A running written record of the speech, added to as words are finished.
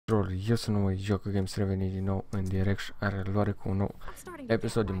Eu sunt numai Jucam, să revenim din nou în direct și are reluare cu un nou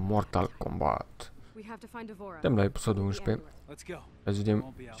episod din Mortal Kombat. Suntem la episodul 11. Să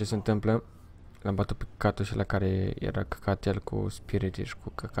vedem ce se întâmplă. L-am bătut pe căcatul și la care era căcat el cu spiriti și cu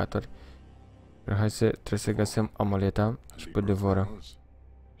căcaturi. Hai să trebuie să găsim amuleta și pe devoră.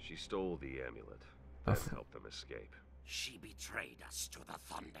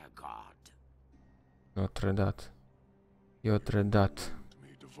 I-o trădat. I-o trădat.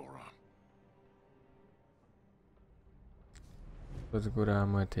 Toți gura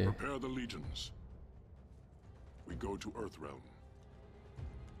mătii. Prepare the legions. We go to Earthrealm.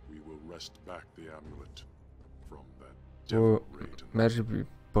 We will wrest back the amulet from that devil raid. Mergi pe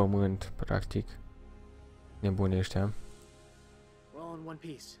pământ, practic. Nebunii ăștia. We're all in one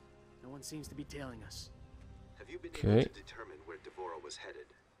piece. No one seems to be tailing us. Have you been able to determine where Devora was headed?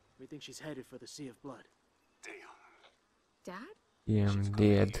 We think she's headed for the Sea of Blood. Damn. Dad? I'm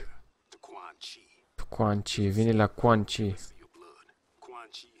dead. To Quan Chi. Quan Chi, vine la Quan Chi. Quan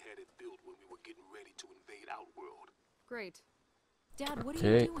Chi had it built when we were getting ready to invade Outworld. Great. Dad, what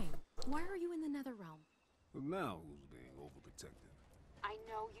are you doing? Why are you in the Netherrealm? Well, now who's being overprotective? I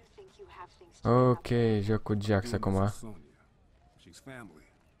know you think you have things to do. Ok, joc cu JAX acum. Sonia. She's family.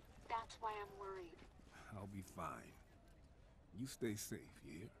 That's why I'm worried. I'll be fine. You stay safe,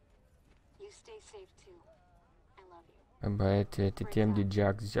 yeah? You stay safe too. I love you. Băiete, te tem de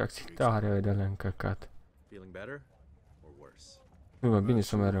JAX. JAX e tare de la încăcat. Feeling better or worse? Nu, mă, bine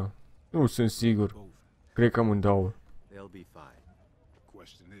sau mai rău? Nu sunt sigur. Cred că amândouă. They'll be fine.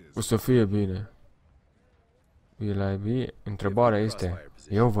 Question is, O să fie bine. Will I be? Întrebarea este,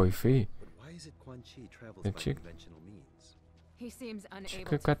 eu voi fi? But why is it Quan Chi travels Deci, by conventional means? He seems unable ce to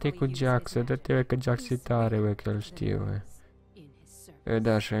căcat e cu fully use JAX? his Dă-te magic. că JAX e He's tare, bă, saved că îl the știu, bă. Netherlands in his service.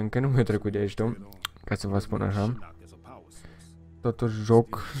 Da, și încă nu mi-a trecut de aici, domn. Ca să vă spun așa. there's a power source.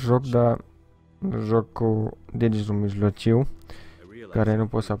 Totuși dar joc cu degetul mijlociu, I realize care nu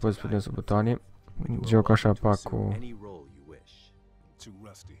pot să apăs pe dânsul butoane. Joc așa pa cu any role you wish. Too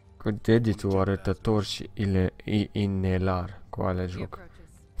rusty. degetul arătător și inelar cu alea He joc.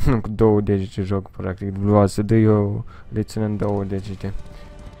 approaches. Cu două degete joc, practic. Lua să dă eu, le țin în două degete.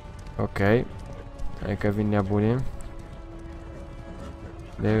 Ok. Hai că vin nebunii.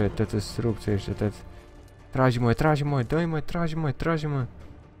 Le tăți instrucții ăștia, tăți. Tragi-mă, tragi-mă, dă-i-mă, tragi-mă, tragi-mă.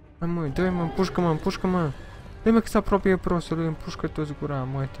 Hai mă, dă-i-mă, împușcă-mă, împușcă-mă. Dă-i-mă că se apropie prostului, împușcă toți gura,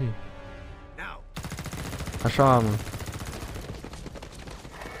 mă, tii. Așa, mă.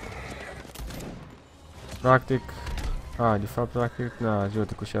 Practic... de fapt, practic, na,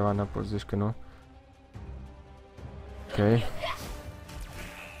 ajută cu ceva, n-a pot zici că nu. Ok.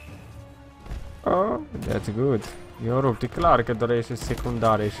 Oh, that's good. Eu rupt, e clar că dorește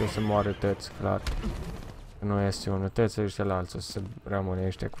secundare și o să moară tăți, clar. Că nu este unul, tăți ăștia la alții o să rămâne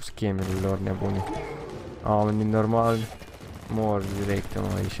ăștia cu schemele lor nebune. Oamenii normal mor direct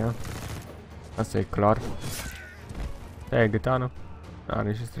mă aici. Asta e clar. E gătană.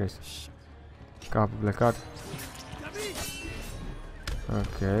 Are și stres. Capul plecat.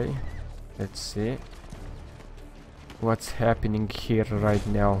 Ok. Let's see. What's happening here right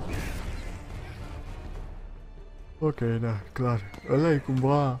now? Ok, da, clar. Ăla e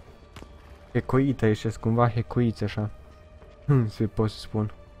cumva... Hecuit aici, sunt cumva hecuiți așa. Se pot să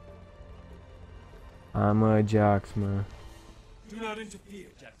spun. Mă, JAX, mă. Do not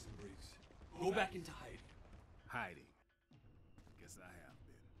interfere, Jackson Briggs. Go back into hiding. Hiding. Guess I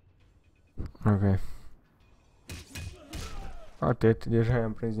have been. Ok. Atât, deja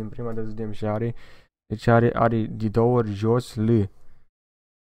i-am prins din prima, dar vedem și are. Deci are de două ori jos L.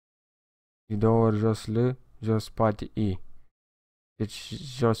 De două ori jos L, jos spate I. Deci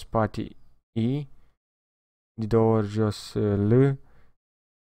jos spate I. De două ori jos L.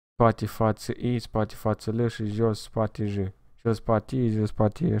 Spate față I, spate față L și jos spate J. Jos spate I, jos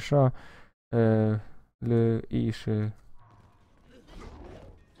spate I, așa. L, I și...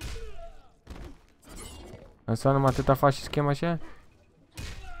 Asta numai atâta faci și schema așa?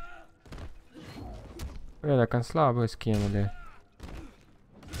 Băi, dacă am slabă schemele.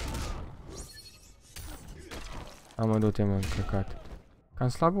 Mă, du-te, mă, încăcat. Cam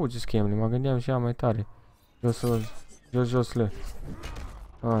slăbuțe schemele, mă gândeam și ea mai tare. Jos, jos, jos, L.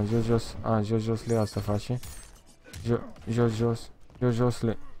 Jos, jos, jos, jos, L, asta face. Jos, jos, jos, jos,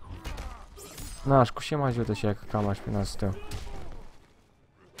 L. Na, și cu ce mă ajută și ea, că cam aș pe nas tău.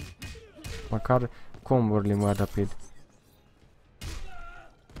 Măcar combo-urile mă rapid.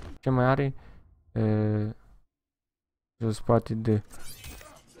 Ce mai are? Jos spate D.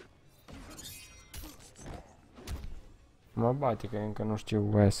 Mă bate că încă nu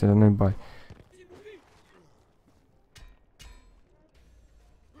știu astea, nu-i bai.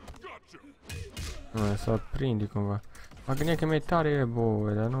 Nu, s-a prinde cumva. Mă gândeam că mai tare e boă,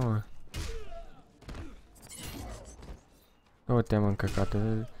 dar nu. Nu te-am încăcat.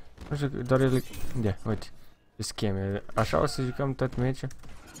 Nu știu, doar ele... De, uite. Scheme. Așa o să jucăm tot meciul?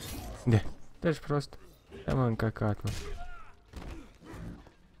 De, deci prost. Te-am încăcat, mă.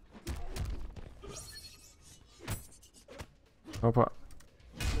 Opa.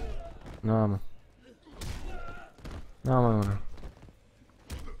 Nu, mă. Nu, mă.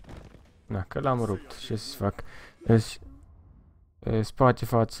 Na, că l-am rupt. Ce să fac? Deci... spate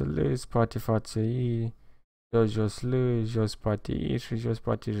față L, spate față I, jos L, jos spate I și jos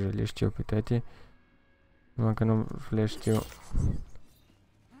spate J. Le știu pe toate. Numai că nu le știu.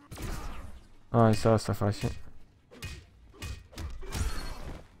 Hai să asta face.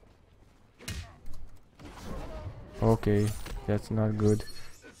 Ok, that's not good.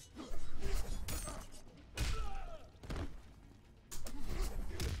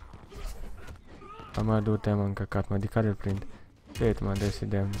 Am du-te, mă, încăcat, mă, de care îl prind? Cât, mă,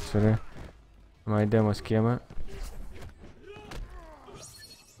 decidem, sure. Mai dăm o schemă.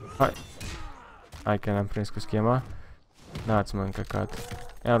 Hai! Hai că l-am prins cu schema. N-ați, mă, încăcat.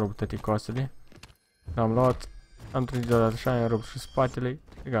 I-am rupt toate costele. L-am luat. Am trezit deodată așa, i-am rupt și spatele.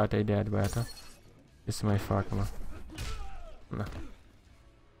 Gata, ideea de băiata. Ce să mai fac, mă? Na.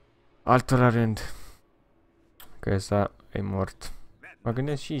 Altora rând. Că ăsta e mort. Mă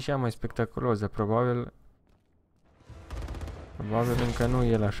gândesc și ea mai spectaculoză, probabil. Probabil încă nu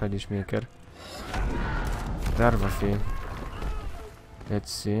e așa de șmecher. Dar va fi. Let's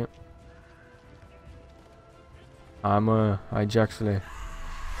see. Mă, hai JAX-ule.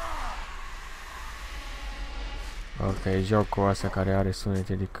 Ok, joc cu asta care are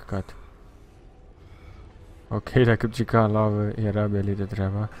sunete de căcat. Ok, dacă pica în lavă, era belită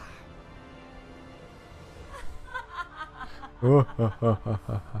treaba.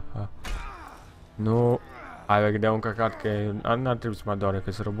 Nu. Hai, de un căcat că n-ar trebui să mă doare,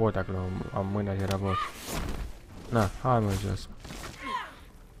 că sunt robot acolo, am mâna de robot. Na, hai mă jos.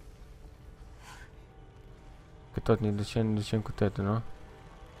 Că tot ne ducem cu tătul, nu?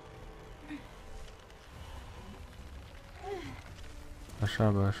 Așa,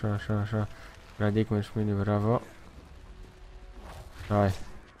 bă, așa. Ridic-mă și mine, bravo. Hai.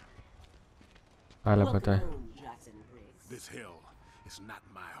 Hai la bătaie. This hell is not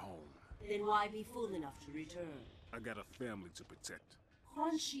my home. Then why be fool enough to return? I got a family to protect.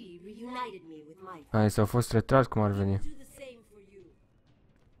 Quan Chi reunited me with my Hai, s-au fost retras cum ar veni. do the same for you.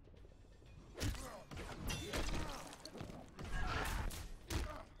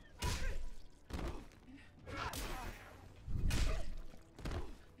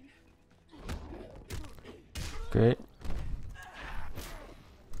 Ok.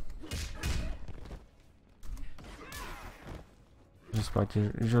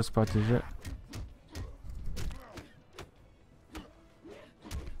 Jos spate, J.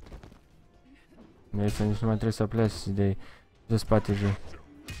 Aici nici nu mai trebuie să pleci de jos spate, J.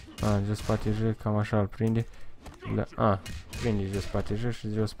 Jos spate, J, cam așa îl prinde. Prinde jos spate, J și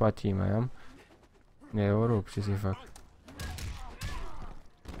jos spate I mai am. E o rup, ce să-i fac?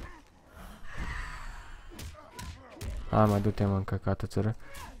 Mă, du-te, mă, încăcată țără.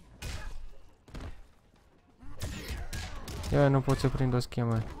 Ia, nu pot să prind o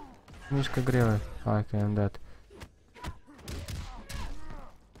schemă. Mișcă greu. Hai că i-am dat.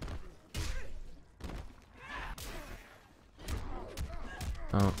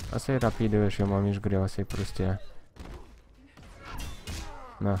 Asta e rapidă și eu mă mișc greu, asta e prostia.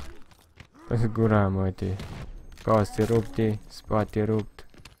 Na. Gura, mă, uite. Coste rupte, spate rupt.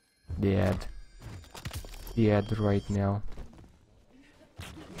 Dead. Dead right now.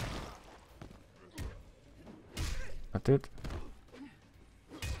 Atât.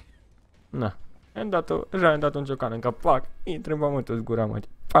 Na. Am dat un ciocan în cap. Pac. Intră în pământul gura, mă.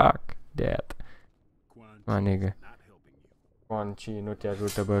 Pac. Dead. Mă, nigga. Quan Chi nu te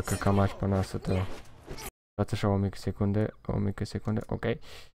ajută, bă, că cam aș pe nasul tău. Dați așa o mică secundă. Ok.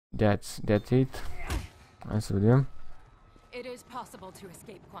 That's it. Hai să vedem. It is possible to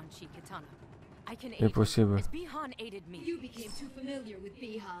escape Quan Chi Katana. I can E aid you, posibil. as Bihan aided me. You became too familiar with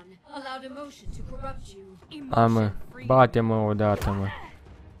Bihan, allowed emotion to corrupt you. Mă. Bate-mă odată, mă.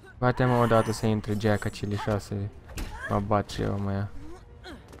 Bate-mă odată să intre JAX acele 6. Mă bat și eu, mă, ia.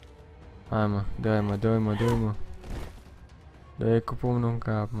 Hai, mă. Dă-i, mă. Dă-i cu pumnul în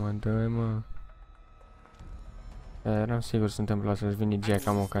cap, mă. Dă-i, mă. Eram sigur să se întâmplă asta, să-și vine JAX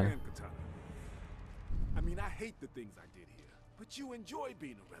ca mocane. I mean, I hate the things I did here, but you enjoy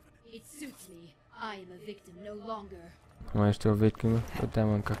being a revenant. It suits me. I am a victim no longer. Mai ești o victimă? Du-te,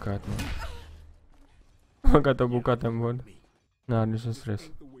 mă, încăcat, mă. Am mâncat o bucată în bun. N-are niciun stres.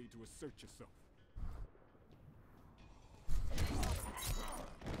 Ain't the way to a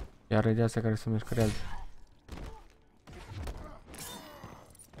Iar e de asta care se mișcărează.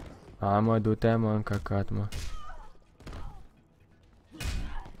 Mă, du-te, mă, încăcat, mă.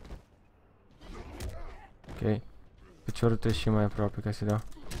 Ok. Piciorul trebuie și mai aproape ca să dau.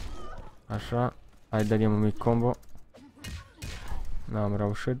 Așa. Hai, dăm un mic combo. N-am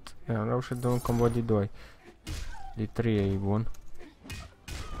reușit. Am reușit de un combo de 2. De 3 e bun.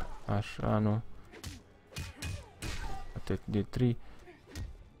 Așa, nu. Atât de 3.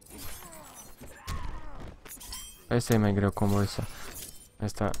 Asta e mai greu combo ăsta.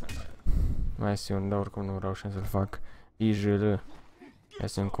 Asta mai este un, dar oricum nu reușesc să-l fac. IJL.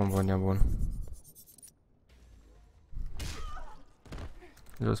 Este un combo de bun.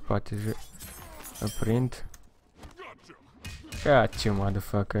 Jos spate J. Îl prind. Gotcha,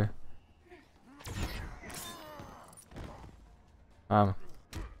 motherfucker. Am.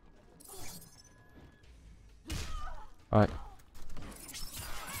 Hai.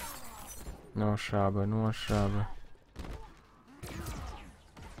 Nu așa, bă, nu așa, bă.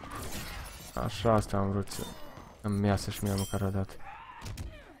 Așa, asta am vrut să îmi iasă și mie măcar o dată.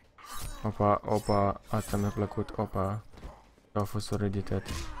 Opa, opa, asta mi-a plăcut, opa. A fost o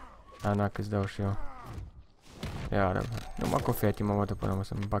reditate. Ana, că-ți dau și eu. Iară, bă. Numai cu fete mă văd până mă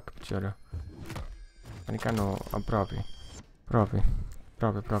să-mi bag piciorul. Adică nu, aproape. Aproape.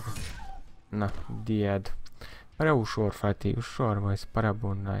 Na, dead. Părea ușor, frate, ușor, bă, se părea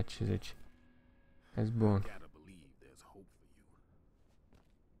bun, n-ai ce zici. E bun.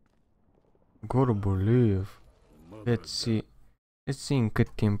 Gotta believe. Let's see în cât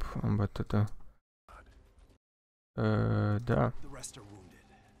timp am bătut-o. Da.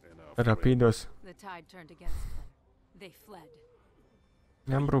 Rapidos. The tide turned against them. They fled.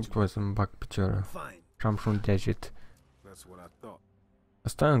 Ne-am rupt pe să-mi bag piciorul. Și am și un deget.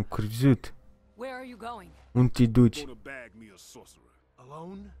 Asta am crezut. Where are you going? Unde te duci?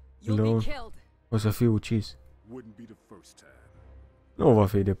 Alone? You'll Alone. be killed. O să fiu ucis. Nu va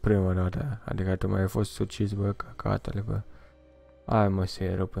fi de prima dată. Adică tu mai ai fost ucis, bă, cacatele, bă. Hai, mă,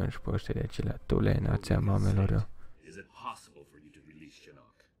 să-i rupem și pe ăștia de acelea tule, nația mamelor eu. Is it possible for you to release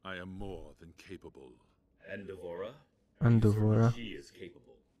Shinnok? I am more than capable. And Devora? And Devora? She is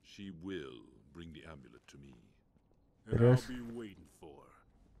capable. She will bring the amulet to me. Yes. And I'll be waiting for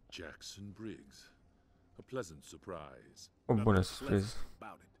JAX and Briggs. A pleasant surprise. O bună surpriză.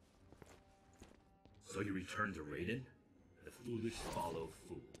 So you return to Raiden? The foolish follow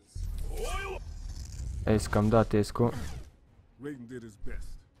fools. Esc, am dat Escu. Raiden did his best.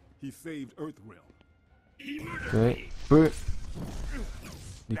 He saved Earthrealm. Ok. Bă.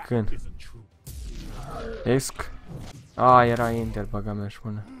 De când? Esc. Era Inter, baga mea și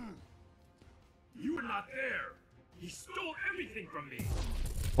mână. You were not there. He stole everything from me.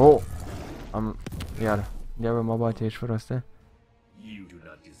 Am... Iar. De-abia mă bate aici fără astea. You do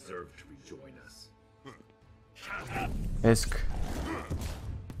not deserve to rejoin us. Esc.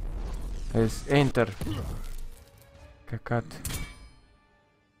 Enter. Căcat.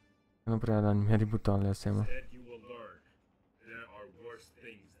 Nu prea da nimeri butoanele astea, mă.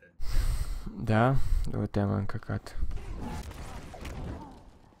 Da? Du-te, mă, încăcat.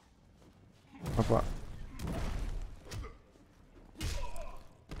 Opa.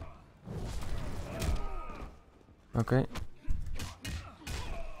 Ok.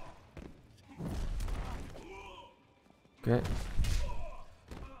 Ok.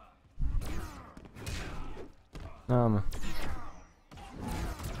 Da, mă.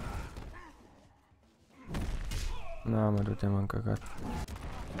 Da, mă, du-te, mă, încăcat.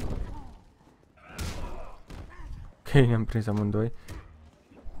 Ok, ne-am prins amândoi.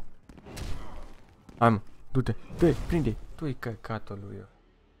 Hai, mă, du-te, prinde-i. Tu-i căcatul lui eu.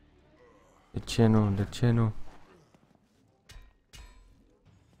 De ce nu? De ce nu?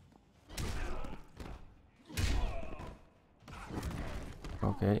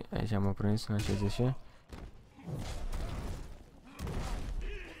 Ok, aici am prins în acest deșe.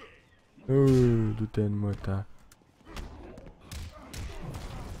 Du-te în măta.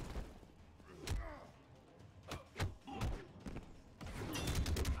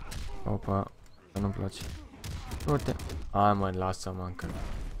 Opa, nu-mi place. Du-te. Hai, mă, lasă-mă încă.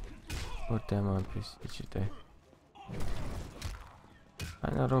 Du-te, mă, pisicite.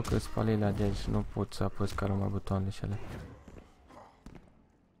 Hai, noroc că spalile de aici nu pot să apăs ca lumea butoanele și alea.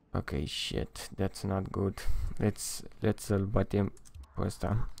 Ok, shit, that's not good. Let's să-l batem pe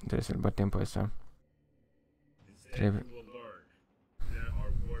ăsta. Trebuie să-l batem pe ăsta. Trebuie.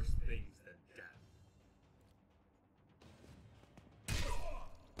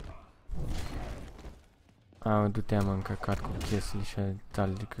 Du-te mă încăcat cu chestiile și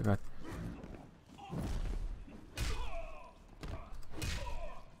tale de căcat.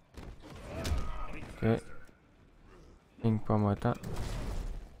 Ok. Ting pomul ăsta.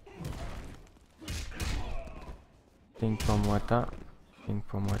 Ting pomul ăsta. Ting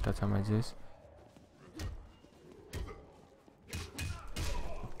pomul ăsta ți-am mai zis.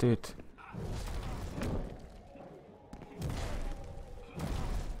 Atât.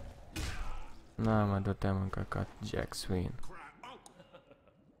 Na, mă, du-te mă încăcat. JAX win.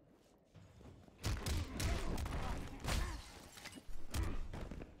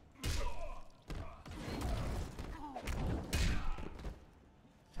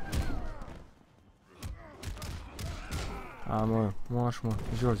 Mă, moaș mă,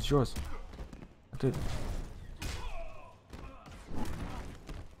 jos, jos. Atât.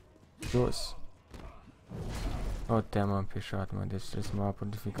 Jos. O, te-am împișat, mă, deci trebuie să mă apăr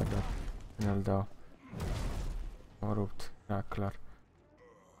de fiecare dată când îl dau. M-a rupt, era clar.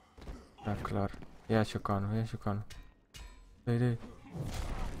 Era clar. Ia șocanul, ia șocanul. Dai.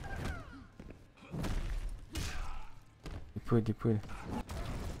 Dipui.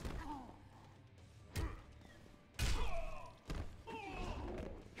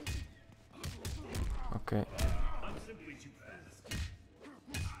 Ok.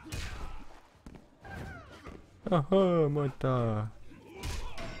 Aha, mă, da.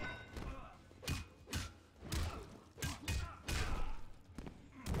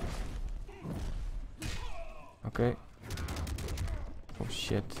 Ok. Oh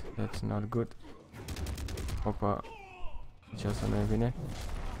shit, that's not good. Opa. Deci asta nu e bine.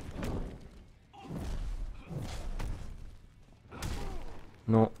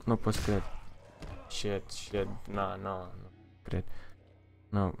 Nu pot să cred. Shit, nu cred.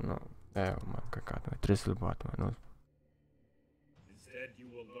 Nu. M-am căcat, mă, trebuie să-l bat, mă, nu. Instead, you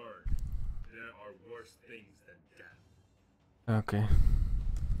will learn there are worse things than death. Ok.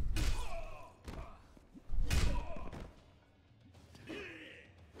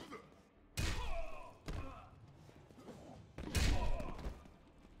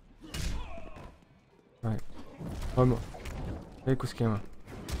 Hai mă. Hai cu schema.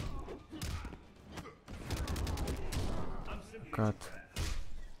 Cat.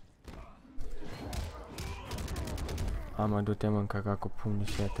 Mă, du-te mă în caca cu pumnii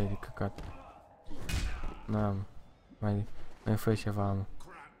și atât de căcat. N-am. Mai fă ceva, mă.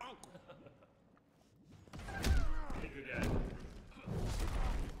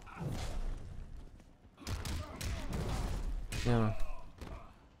 Ia, mă.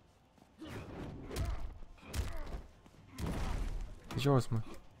 Jos, mă.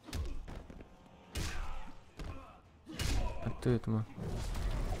 Atât, mă.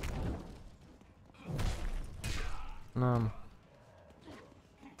 N-am.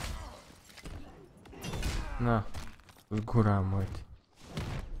 Na. Gura, măti.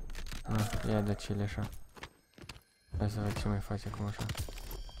 Na, ia de cele așa. Hai să văd ce mai face acum așa.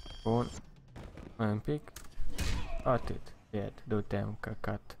 Bun. Mai un pic. Atât. Iad, du-te-am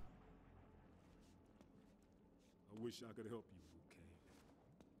căcat.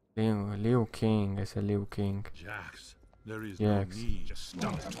 Liu King, ăsta e Liu King. JAX, there is JAX. no need to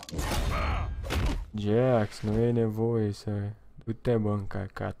stop. JAX, nu e nevoie să... Du-te bă în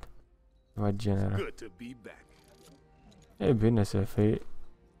căcat. Va genera. Good to be back. E bine să fii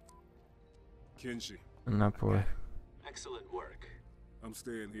Kenshi, înapoi. Excellent work. I'm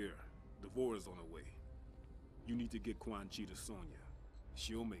staying here. Devore is on her way. You need to get Quan Chi to Sonya.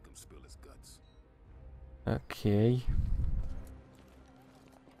 She'll make him spill his guts. Ok.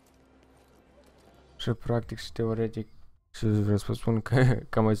 Și practic și teoretic și vreau să vă spun că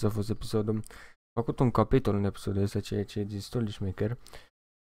cam aici a fost episodul. Am făcut un capitol în episodul ăsta, ceea ce e destul de șmecher.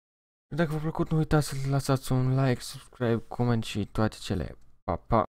 Dacă v-a plăcut, nu uitați să lăsați un like, subscribe, coment și toate cele. Pa, pa!